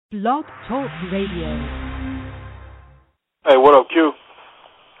Blog Talk Radio. Hey, what up, Q?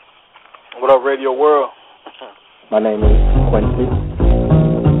 What up, Radio World? My name is Quincy.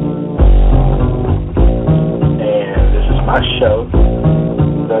 And this is my show,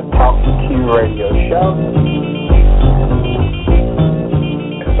 the Talk to Q Radio Show.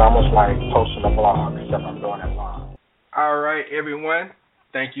 It's almost like posting a blog, except I'm doing it live. All right, everyone.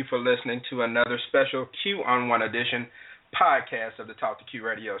 Thank you for listening to another special Q-on-1 edition podcast of the Talk to Q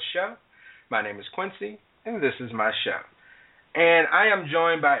Radio Show. My name is Quincy, and this is my show. And I am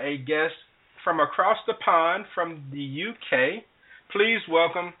joined by a guest from across the pond from the UK. Please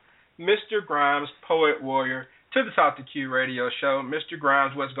welcome Mr. Grimez, Poet Warrior, to the Talk to Q Radio Show. Mr.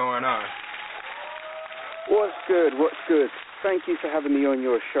 Grimez, what's going on? What's good? Thank you for having me on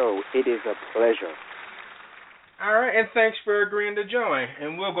your show. It is a pleasure. All right, and thanks for agreeing to join.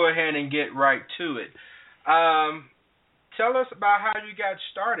 And we'll go ahead and get right to it. Tell us about how you got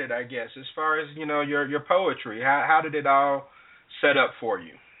started, I guess, as far as, you know, your poetry. How did it all set up for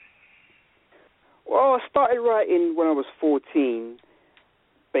you? Well, I started writing when I was 14,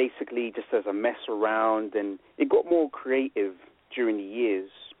 basically just as a mess around, and it got more creative during the years.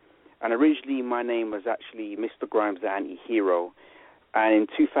 And originally my name was actually Mr. Grimez the Anti-Hero. And in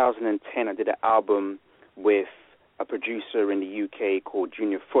 2010 I did an album with a producer in the UK called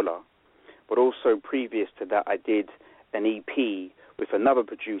Junior Fuller. But also previous to that I did an EP with another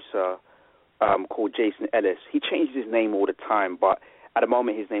producer called Jason Ellis. He changes his name all the time, but at the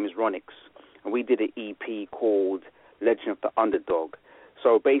moment his name is Ronix. And we did an EP called Legend of the Underdog.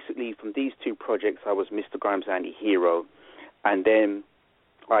 So basically from these two projects I was Mr. Grimez Anti-Hero, and then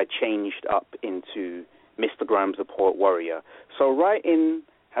I changed up into Mr. Grimez the Poet Warrior. So writing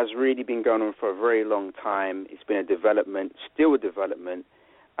has really been going on for a very long time. It's been a development, still a development,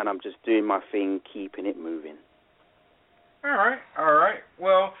 and I'm just doing my thing, keeping it moving. All right.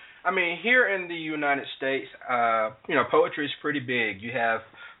 Well, I mean, here in the United States, poetry is pretty big. You have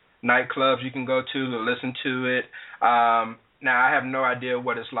nightclubs you can go to listen to it. Now, I have no idea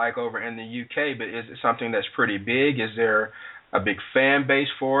what it's like over in the UK, but is it something that's pretty big? Is there a big fan base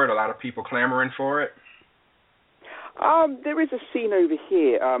for it, a lot of people clamoring for it? There is a scene over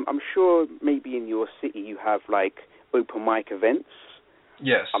here. I'm sure maybe in your city you have, like, open mic events.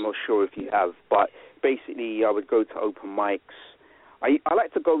 Yes. I'm not sure if you have, but basically I would go to open mics. I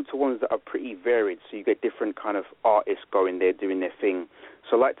like to go to ones that are pretty varied, so you get different kind of artists going there doing their thing.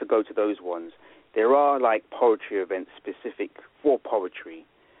 So I like to go to those ones. There are, like, poetry events specific for poetry,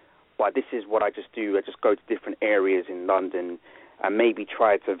 but this is what I just do. I just go to different areas in London and maybe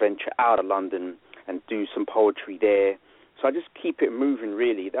try to venture out of London and do some poetry there. So I just keep it moving,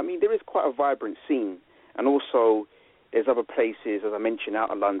 really. I mean, there is quite a vibrant scene, and also there's other places, as I mentioned,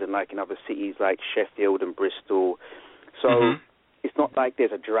 out of London, like in other cities like Sheffield and Bristol. So It's not like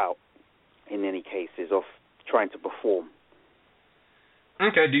there's a drought in any cases of trying to perform.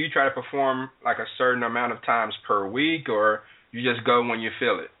 Okay, do you try to perform like a certain amount of times per week, or you just go when you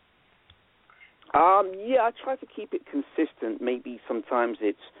feel it? Yeah, I try to keep it consistent. Maybe sometimes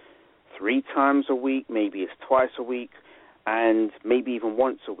it's 3 times a week, maybe it's twice a week, and maybe even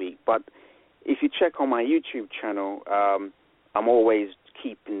once a week. But if you check on my YouTube channel, I'm always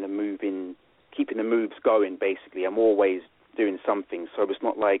keeping the moves going, basically. I'm always doing something. So it's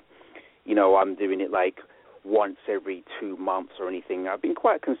not like, I'm doing it like once every 2 months or anything. I've been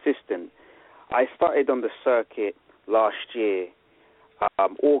quite consistent. I started on the circuit last year,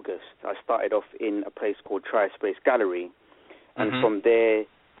 August. I started off in a place called Tri-Space Gallery. And from there,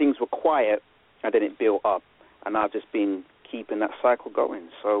 things were quiet, and then it built up. And I've just been keeping that cycle going.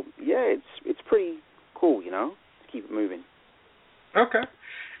 So, yeah, it's pretty cool, to keep it moving. Okay.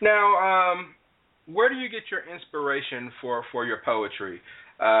 Now, where do you get your inspiration for your poetry?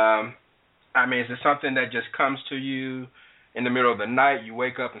 I mean, is it something that just comes to you in the middle of the night, you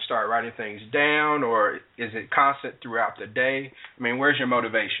wake up and start writing things down, or is it constant throughout the day? I mean, where's your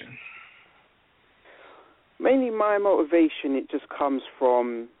motivation? Mainly my motivation, it just comes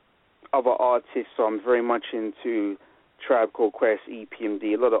from other artists. So I'm very much into Tribe Called Quest,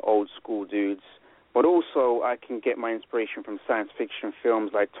 EPMD, a lot of old school dudes. But also I can get my inspiration from science fiction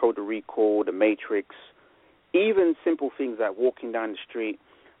films like Total Recall, The Matrix, even simple things like walking down the street.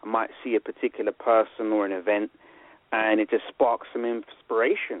 I might see a particular person or an event, and it just sparks some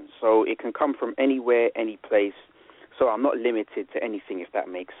inspiration. So it can come from anywhere, any place. So I'm not limited to anything, if that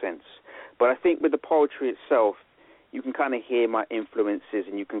makes sense. But I think with the poetry itself, you can kind of hear my influences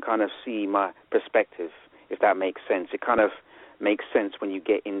and you can kind of see my perspective, if that makes sense. It kind of makes sense when you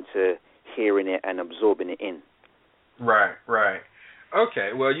get into hearing it and absorbing it in. Right. Okay,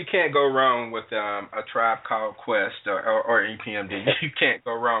 well, you can't go wrong with a Tribe Called Quest or EPMD. You can't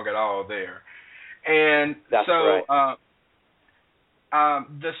go wrong at all there. And That's so right.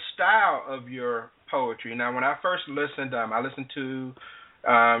 the style of your poetry. Now, when I first listened, I listened to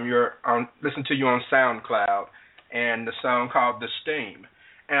listened to you on SoundCloud and the song called "The Steam."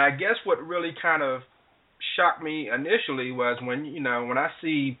 And I guess what really kind of shocked me initially was when I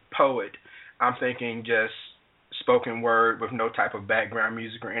see poet, I'm thinking just spoken word with no type of background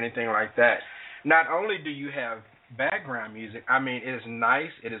music or anything like that. Not only do you have background music, I mean, it is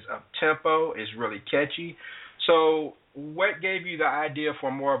nice, it is up tempo, it's really catchy. So, what gave you the idea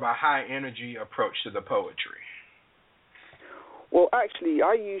for more of a high energy approach to the poetry? Well, actually,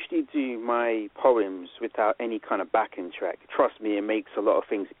 I usually do my poems without any kind of backing track. Trust me, it makes a lot of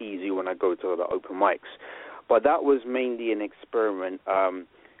things easy when I go to the open mics. But that was mainly an experiment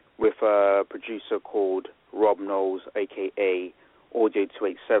with a producer called Rob Knowles, a.k.a. Audio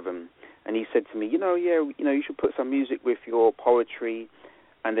 287. And he said to me, you should put some music with your poetry.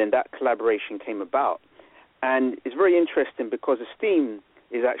 And then that collaboration came about. And it's very interesting because Esteem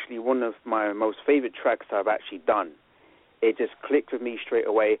is actually one of my most favorite tracks I've actually done. It just clicked with me straight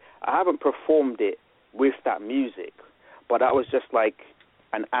away. I haven't performed it with that music, but that was just like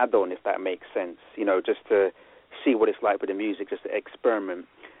an add-on, if that makes sense, just to see what it's like with the music, just to experiment.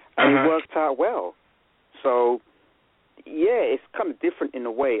 And it worked out well. So, yeah, it's kind of different in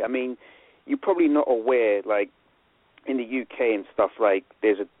a way. I mean, you're probably not aware, like, in the UK and stuff, like,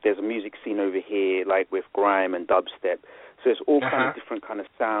 there's a music scene over here, like, with grime and dubstep. So there's all kind of different kind of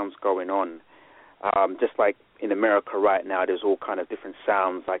sounds going on. Just like in America right now, there's all kind of different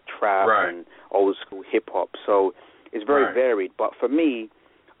sounds like trap and old school hip hop. So it's very varied. But for me,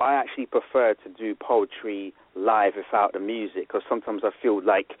 I actually prefer to do poetry live without the music because sometimes I feel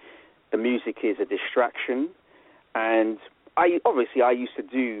like the music is a distraction. And I used to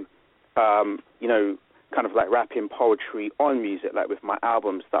do, kind of like rapping poetry on music, like with my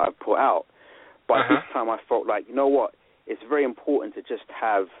albums that I've put out. But this time I felt like, you know what, it's very important to just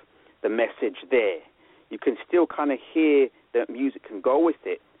have the message there. You can still kind of hear that music can go with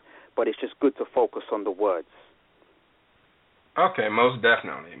it, but it's just good to focus on the words. Okay, most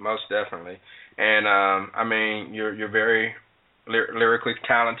definitely. And I mean, you're very lyrically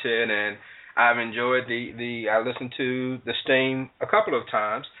talented, and I've enjoyed I listened to the Steam a couple of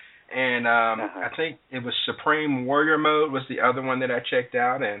times, and I think it was Supreme Warrior Mode was the other one that I checked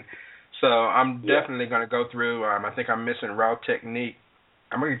out, and so I'm definitely going to go through. I think I'm missing Raw Technique.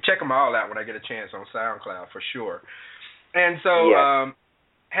 I'm going to check them all out when I get a chance on SoundCloud for sure. And so,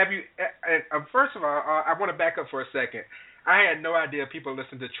 have you? First of all, I want to back up for a second. I had no idea people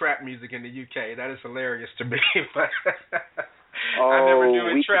listen to trap music in the UK. That is hilarious to me. But I never knew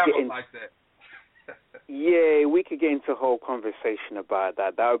it traveled like that. Yeah, we could get into a whole conversation about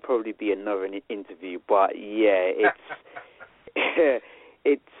that. That would probably be another interview. But yeah,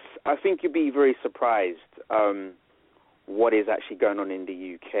 it's. I think you'd be very surprised what is actually going on in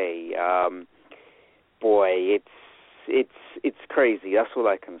the UK. Boy, it's crazy. That's all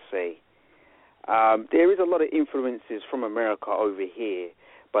I can say. There is a lot of influences from America over here,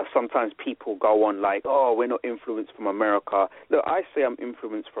 but sometimes people go on like, oh, we're not influenced from America. Look, I say I'm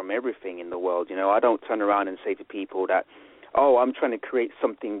influenced from everything in the world. I don't turn around and say to people that, oh, I'm trying to create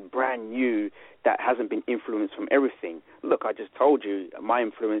something brand new that hasn't been influenced from everything. Look, I just told you my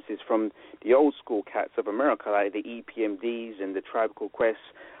influence is from the old school cats of America, like the EPMDs and the Tribe Called Quest.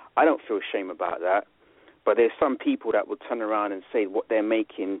 I don't feel shame about that. But there's some people that will turn around and say what they're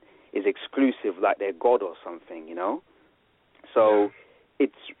making is exclusive, like they're God or something, So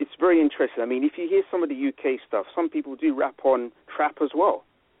it's very interesting. I mean, if you hear some of the UK stuff, some people do rap on trap as well.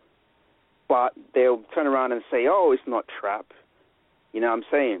 But they'll turn around and say, oh, it's not trap. You know what I'm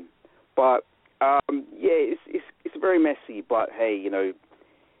saying? But, it's very messy. But, hey,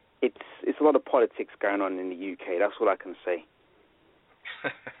 it's a lot of politics going on in the UK. That's what I can say.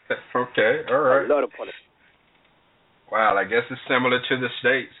 Okay, all right. A lot of politics. Wow, I guess it's similar to the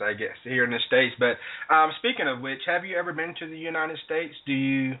States, I guess, here in the States. But speaking of which, have you ever been to the United States? Do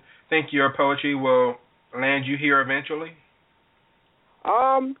you think your poetry will land you here eventually?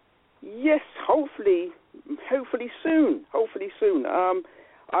 Yes, hopefully soon.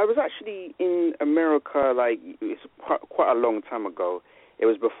 I was actually in America, like, it's quite a long time ago. It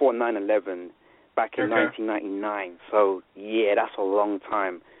was before 9/11, back in 1999. So, yeah, that's a long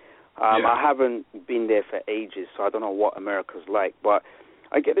time. I haven't been there for ages, so I don't know what America's like. But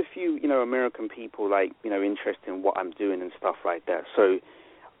I get a few, American people, like, interested in what I'm doing and stuff like that. So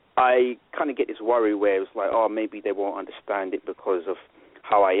I kind of get this worry where it's like, oh, maybe they won't understand it because of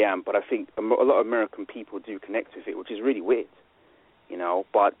how I am. But I think a lot of American people do connect with it, which is really weird.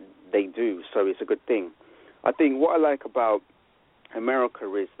 but they do, so it's a good thing. I think what I like about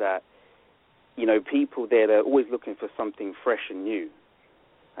America is that, people there, they're always looking for something fresh and new,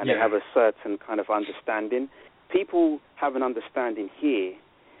 and they have a certain kind of understanding. People have an understanding here,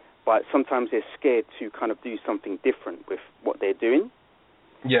 but sometimes they're scared to kind of do something different with what they're doing,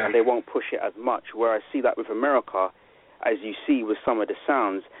 and they won't push it as much, where I see that with America, as you see with some of the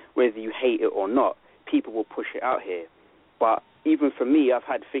sounds, whether you hate it or not, people will push it out here. But even for me, I've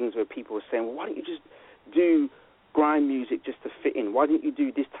had things where people are saying, well, why don't you just do grime music just to fit in? Why don't you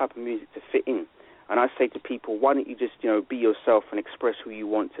do this type of music to fit in? And I say to people, why don't you just, be yourself and express who you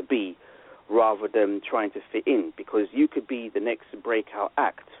want to be rather than trying to fit in? Because you could be the next breakout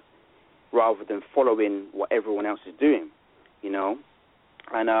act rather than following what everyone else is doing,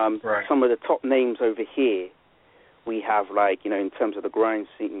 And some of the top names over here we have, in terms of the grime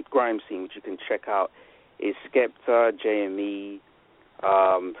scene, which you can check out, is Skepta, JME,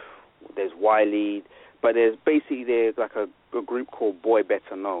 there's Wiley, but there's like a group called Boy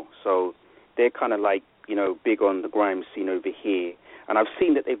Better Know. So they're kind of big on the grime scene over here. And I've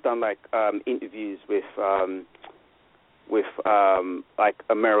seen that they've done interviews with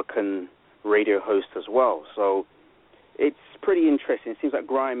American radio hosts as well. So it's pretty interesting. It seems like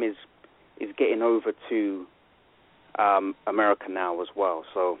grime is getting over to America now as well.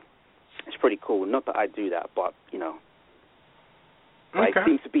 So it's pretty cool. Not that I do that, but Okay. It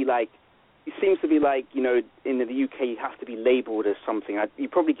seems to be like, in the UK you have to be labelled as something. You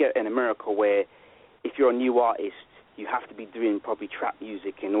probably get in America where if you're a new artist, you have to be doing probably trap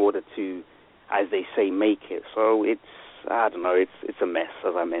music in order to, as they say, make it. So it's a mess,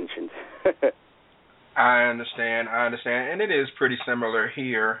 as I mentioned. I understand, and it is pretty similar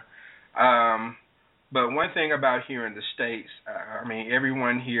here. But one thing about here in the States,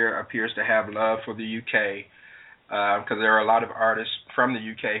 everyone here appears to have love for the UK, because there are a lot of artists from the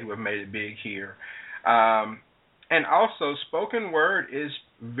UK who have made it big here. And also, spoken word is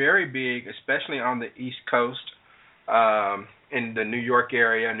very big, especially on the East Coast, in the New York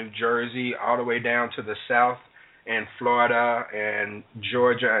area, New Jersey, all the way down to the South, and Florida and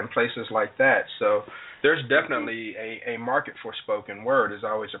Georgia and places like that. So there's definitely a market for spoken word. Is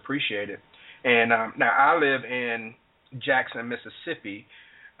always appreciated. And now I live in Jackson, Mississippi,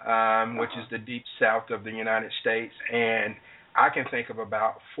 which is the deep south of the United States, and I can think of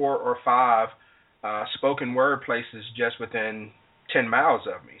about 4 or 5 spoken word places just within 10 miles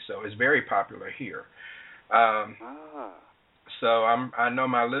of me. So it's very popular here. So I know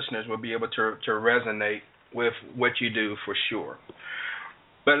my listeners will be able to resonate with what you do for sure.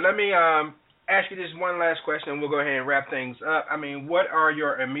 But let me ask you this one last question, and we'll go ahead and wrap things up. What are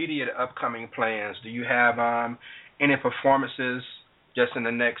your immediate upcoming plans? Do you have any performances just in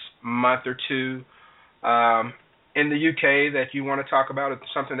the next month or two in the UK that you want to talk about, or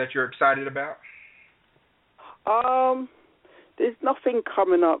something that you're excited about? There's nothing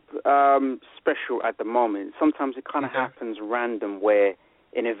coming up special at the moment. Sometimes it kind of happens random where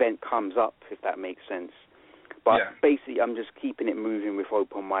an event comes up, if that makes sense. But basically, I'm just keeping it moving with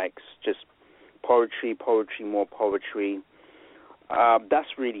open mics, just poetry, more poetry. That's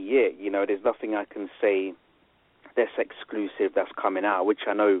really it. There's nothing I can say that's exclusive that's coming out, which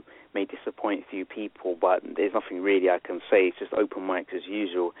I know may disappoint a few people, but there's nothing really I can say. It's just open mics as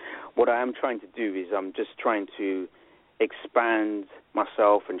usual. What I am trying to do is I'm just trying to expand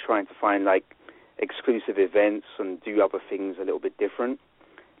myself and trying to find exclusive events and do other things a little bit different.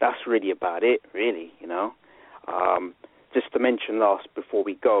 That's really about it, really, Just to mention last before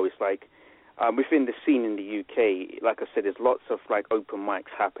we go, it's within the scene in the UK, like I said, there's lots of open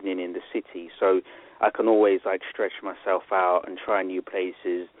mics happening in the city, so I can always stretch myself out and try new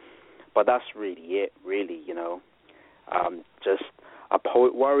places. But that's really it, really, just a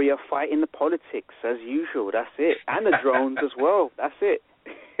poet warrior fighting the politics as usual. That's it, and the drones as well. That's it.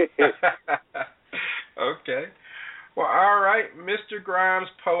 Okay. Well, all right, Mr. Grimes,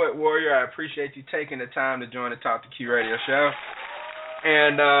 Poet Warrior, I appreciate you taking the time to join the Talk to Q radio show.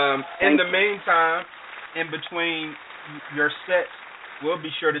 And in the meantime, in between your sets, we'll be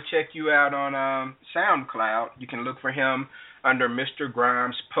sure to check you out on SoundCloud. You can look for him under Mr.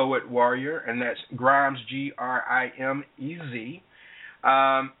 Grimes, Poet Warrior, and that's Grimes, Grimez.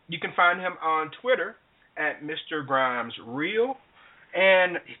 You can find him on Twitter at Mr. Grimes Real.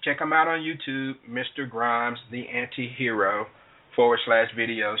 And check him out on YouTube, Mr. Grimes, the Anti-Hero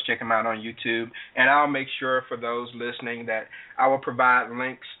 /videos. Check him out on YouTube. And I'll make sure for those listening that I will provide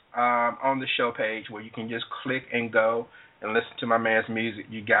links on the show page where you can just click and go and listen to my man's music.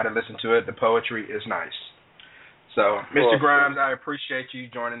 You got to listen to it. The poetry is nice. So, Mr. Grimes, I appreciate you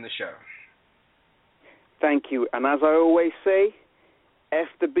joining the show. Thank you. And as I always say, F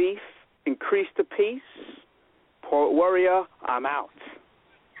the beef, increase the peace. Poet Warrior, I'm out.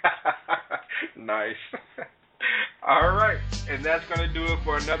 Nice. All right, and that's going to do it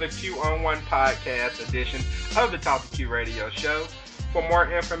for another Q-on-1 podcast edition of the Talk to Q radio show. For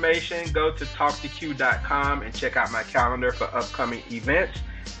more information, go to talktoq.com and check out my calendar for upcoming events.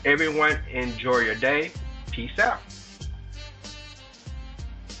 Everyone, enjoy your day. Peace out.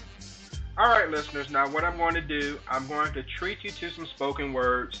 All right, listeners, now what I'm going to do, I'm going to treat you to some spoken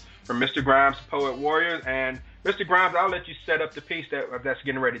words from Mr. Grimez, Poet Warrior. And Mr. Grimez, I'll let you set up the piece that's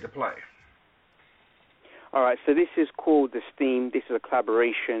getting ready to play. All right, so this is called The Steam. This is a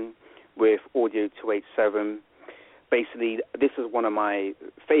collaboration with Audio 287. Basically, this is one of my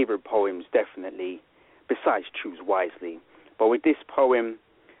favorite poems, definitely, besides Choose Wisely. But with this poem,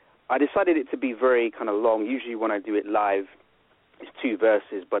 I decided it to be very kind of long. Usually when I do it live, it's 2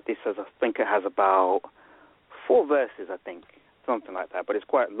 verses, but this has, I think it has about 4 verses, I think, something like that, but it's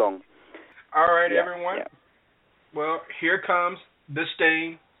quite long. All right, everyone. Yeah. Well, here comes The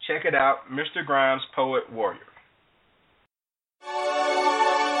Steam. Check it out, Mr. Grimez, Poet Warrior.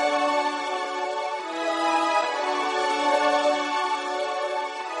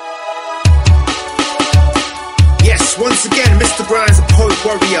 Yes, once again, Mr. Grimez, a Poet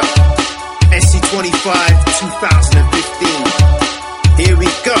Warrior. SC25 2015. Here we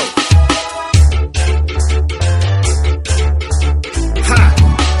go. Ha!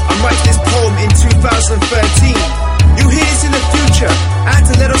 I write this poem in 2013. You hear this in the future, I had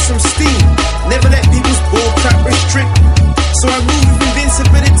to let off some steam. Never let people's bull crap restrict. So I move with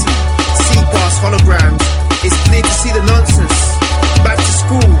invincibility. See past holograms, it's clear to see the nonsense. Back to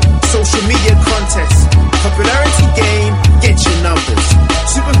school, social media contests. Popularity game, get your numbers.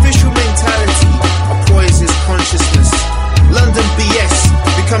 Superficial mentality, a poisonous consciousness. London BS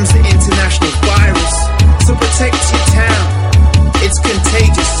becomes the international virus. So protect your town, it's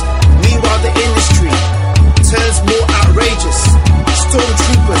contagious. Meanwhile the industry turns more outrageous.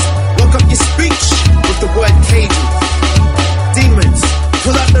 Stormtroopers, lock up your speech with the word cages. Demons,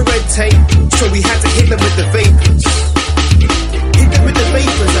 pull out the red tape, so we had to hit them with the vapors. Hit them with the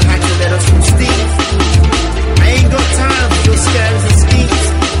vapors and had to let off some steam. I ain't got time for your scams and schemes.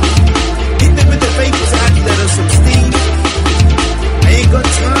 Hit them with the vapors and had to let off some steam. I ain't got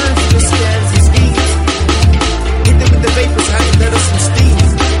time for your scams and schemes. Hit them with the vapors and had to let off some steam.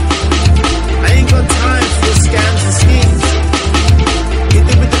 I ain't got time for your scams and schemes. Hit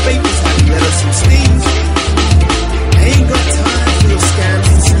them with the vapors, had to let off some steam. I ain't got time for your scams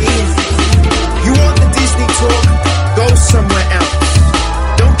and schemes. You want the Disney talk? Go somewhere else.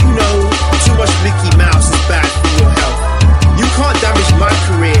 Don't you know too much Mickey Mouse is bad for your health? You can't damage my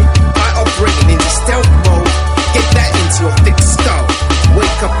career by operating into stealth mode. Get that into your thick skull.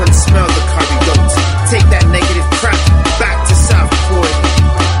 Wake up and smell the curry goats. Take that negative crap back to South Florida.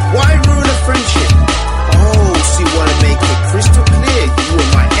 Why ruin a friendship? Oh, so you wanna make it crystal clear you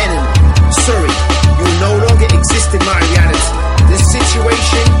were my enemy. Sorry, you no longer exist in my reality. This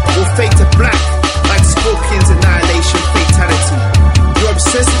situation will fade to black like Scorpion's annihilation fatality. You're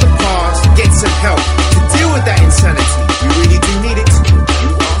obsessed with the past, get some help to deal with that insanity. You really do need it.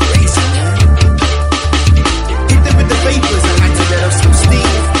 You are crazy, man. Hit them with the vapors and had to let off some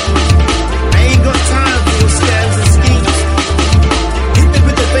steam. I ain't got time for your scams and schemes. Hit them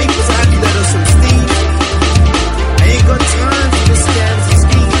with the vapors, I had to let off some steam. I ain't got time for the scams and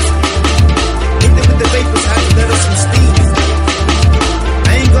schemes. Hit them with the vapors, I had to let off some steam. I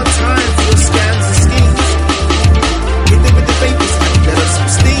ain't got time for your scams and schemes. Hit them with the vapors, I had to let off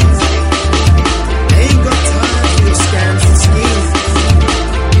some steam. I ain't got time for your scams and schemes.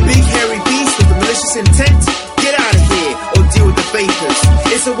 Big hairy beast with a malicious intent. Get out of here or deal with the vapors.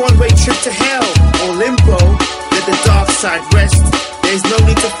 It's a one-way trip to hell or limbo. Let the dark side rest. There's no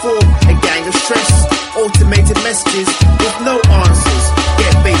need to form a gang of stress. Automated messages with no answers.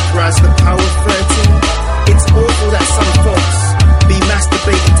 Get vaporized with the power of 13. It's awful that some folks be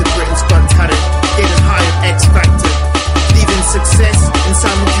masturbating to Britain's gun talent, getting high on X Factor, leaving success in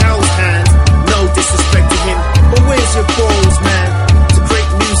Simon Cowell's hands. No disrespect to him, but where's your balls, man? To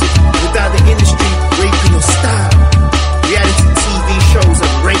create music without the industry raping your style. Reality TV shows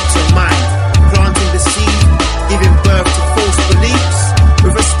have raped your mind, planting the seed, giving birth to false beliefs,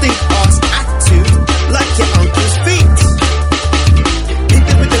 with a stink-ass attitude like your uncle's feet. Hit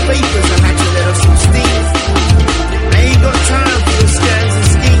them with the vapors and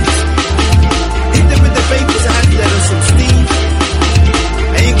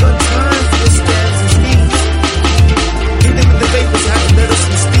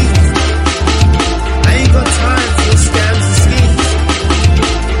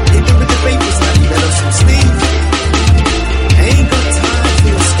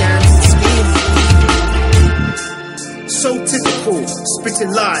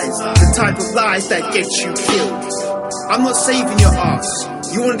lies, the type of lies that get you killed. I'm not saving your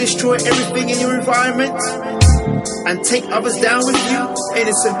ass. You want to destroy everything in your environment and take others down with you?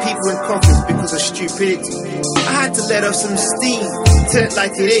 Innocent people in coffins because of stupidity. I had to let off some steam, tell it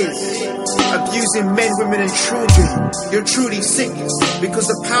like it is. Abusing men, women and children. You're truly sick because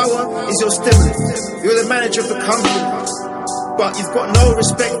the power is your stimulus. You're the manager of the company, but you've got no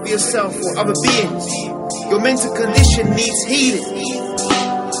respect for yourself or other beings. Your mental condition needs healing.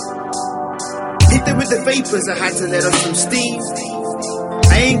 Hit them with the vapors, I had to let off some steam.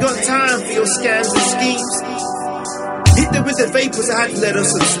 I ain't got time for your scams and schemes. Hit them with the vapors, I had to let off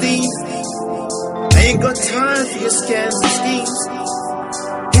some steam. I ain't got time for your scams and schemes.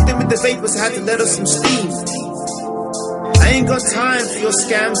 Hit them with the vapors, I had to let off some steam. I ain't got time for your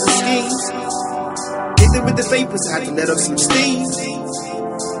scams and schemes. Hit them with the vapors, I had to let off some steam.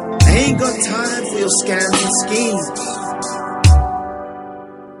 I ain't got time for your scams and schemes.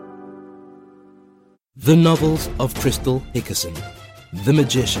 The novels of Crystal Hickerson, The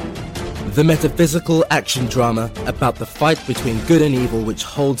Magician, the metaphysical action drama about the fight between good and evil which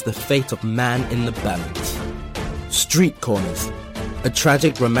holds the fate of man in the balance. Street Corners, a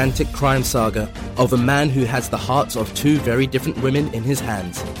tragic romantic crime saga of a man who has the hearts of two very different women in his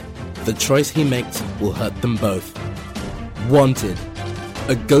hands. The choice he makes will hurt them both. Wanted,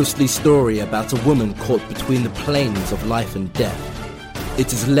 a ghostly story about a woman caught between the planes of life and death.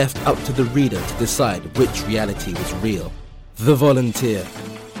 It is left up to the reader to decide which reality was real. The Volunteer,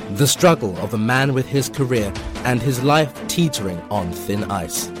 the struggle of a man with his career and his life teetering on thin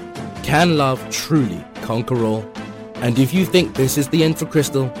ice. Can love truly conquer all? And if you think this is the end for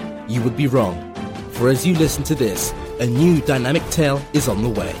Crystal, you would be wrong. For as you listen to this, a new dynamic tale is on the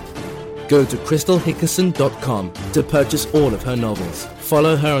way. Go to crystalhickerson.com to purchase all of her novels.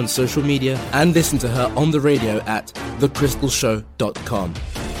 Follow her on social media and listen to her on the radio at thecrystalshow.com.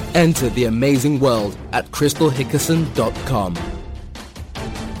 Enter the amazing world at crystalhickerson.com.